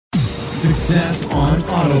Success on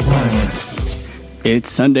Autopilot.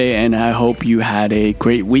 It's Sunday, and I hope you had a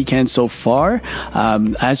great weekend so far.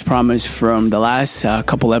 As promised from the last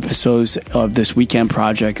couple episodes of this weekend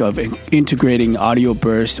project of integrating Audio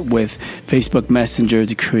Burst with Facebook Messenger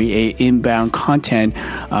to create inbound content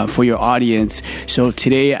for your audience. So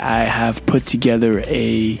today I have put together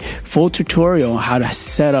a full tutorial on how to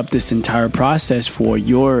set up this entire process for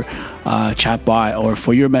your chat bot or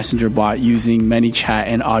for your messenger bot using ManyChat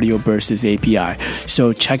and Audio Burst's API.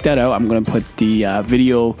 So check that out. I'm going to put the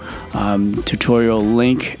video tutorial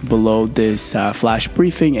link below this flash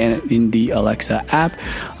briefing and in the Alexa app.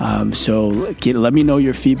 So let me know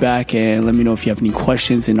your feedback and let me know if you have any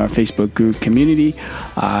questions in our Facebook group community.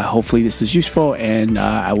 Hopefully this is useful, and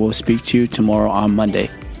I will speak to you tomorrow on Monday.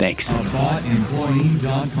 Thanks.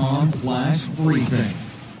 Botemployee.com/briefing.